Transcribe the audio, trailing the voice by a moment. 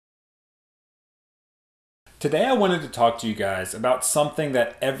Today I wanted to talk to you guys about something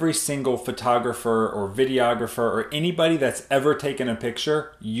that every single photographer or videographer or anybody that's ever taken a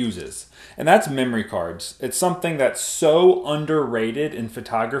picture uses, and that's memory cards. It's something that's so underrated in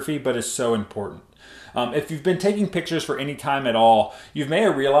photography but is so important. If you've been taking pictures for any time at all, you may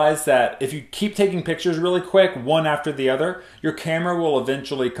have realized that if you keep taking pictures really quick, one after the other, your camera will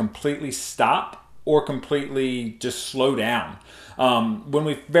eventually completely stop or completely just slow down. When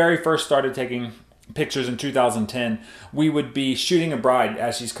we very first started taking pictures in 2010, we would be shooting a bride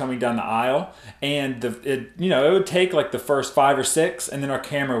as she's coming down the aisle, and it would take like the first 5 or 6, and then our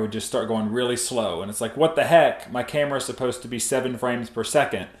camera would just start going really slow, and it's like, what the heck, my camera is supposed to be 7 frames per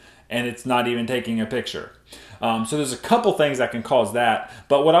second and it's not even taking a picture. So there's a couple things that can cause that,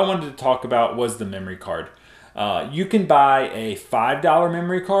 but what I wanted to talk about was the memory card. You can buy a $5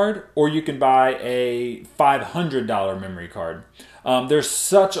 memory card, or you can buy a $500 memory card. There's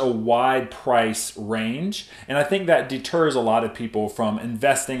such a wide price range, and I think that deters a lot of people from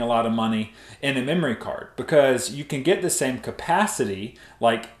investing a lot of money in a memory card, because you can get the same capacity,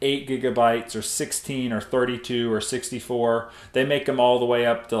 like 8 gigabytes or 16 or 32 or 64. They make them all the way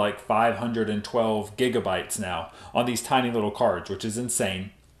up to like 512 gigabytes now on these tiny little cards, which is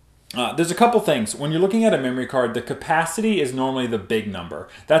insane. There's a couple things. When you're looking at a memory card, the capacity is normally the big number.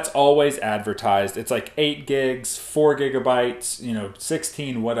 That's always advertised. It's like 8 gigs, 4 gigabytes,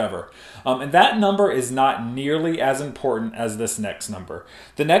 16, whatever. And that number is not nearly as important as this next number.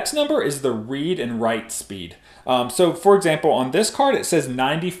 The next number is the read and write speed. So for example, on this card, it says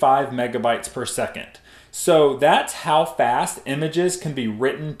 95 megabytes per second. So that's how fast images can be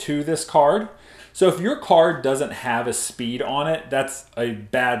written to this card. So if your card doesn't have a speed on it, that's a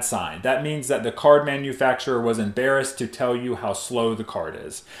bad sign. That means that the card manufacturer was embarrassed to tell you how slow the card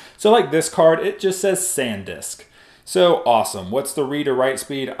is. So like this card, it just says SanDisk. So awesome. What's the read or write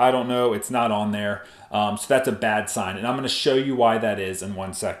speed? I don't know. It's not on there. So that's a bad sign. And I'm going to show you why that is in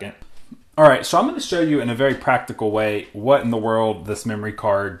 1 second. All right, so I'm going to show you in a very practical way what in the world this memory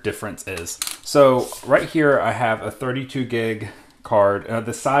card difference is. So right here, I have a 32 gig card.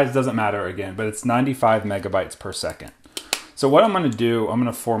 The size doesn't matter again, but it's 95 megabytes per second. So what I'm going to do, I'm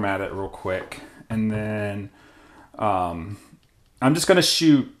going to format it real quick, and then I'm just going to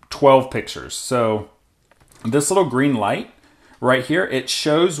shoot 12 pictures. So this little green light right here, it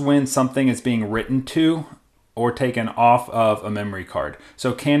shows when something is being written to or taken off of a memory card.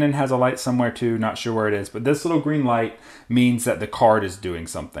 So Canon has a light somewhere too, not sure where it is, but this little green light means that the card is doing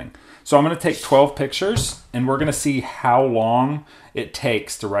something. So I'm going to take 12 pictures, and we're going to see how long it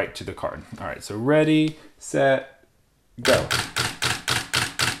takes to write to the card. All right, so ready, set, go.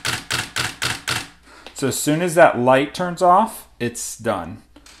 So as soon as that light turns off, it's done.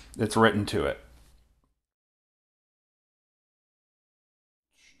 It's written to it.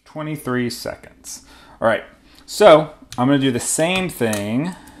 23 seconds. All right, so I'm going to do the same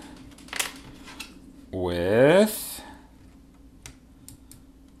thing with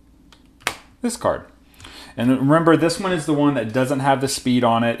this card. And remember, this one is the one that doesn't have the speed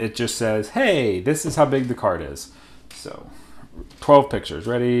on it. It just says, hey, this is how big the card is. So 12 pictures.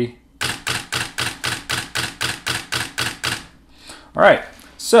 Ready? All right,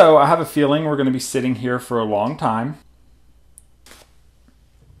 so I have a feeling we're going to be sitting here for a long time.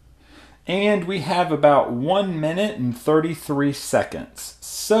 And we have about 1 minute and 33 seconds.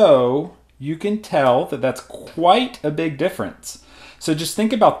 So you can tell that that's quite a big difference. So just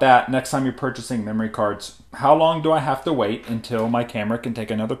think about that next time you're purchasing memory cards. How long do I have to wait until my camera can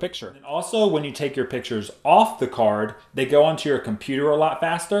take another picture? And also, when you take your pictures off the card, they go onto your computer a lot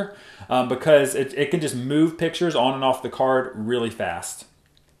faster because it can just move pictures on and off the card really fast.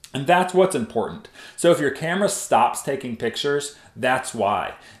 And that's what's important. So if your camera stops taking pictures, that's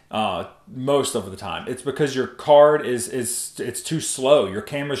why. Most of the time, it's because your card it's too slow. Your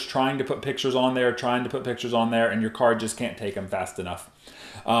camera's trying to put pictures on there, and your card just can't take them fast enough.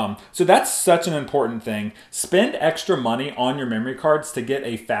 So that's such an important thing. Spend extra money on your memory cards to get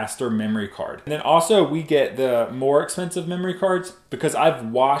a faster memory card. And then also, we get the more expensive memory cards because I've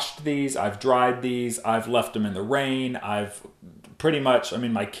washed these, I've dried these, I've left them in the rain,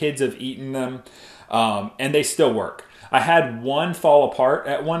 my kids have eaten them, and they still work. I had one fall apart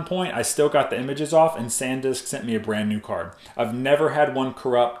at one point. I still got the images off, and SanDisk sent me a brand new card. I've never had one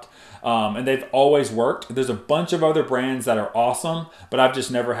corrupt, and they've always worked. There's a bunch of other brands that are awesome, but I've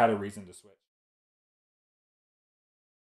just never had a reason to switch.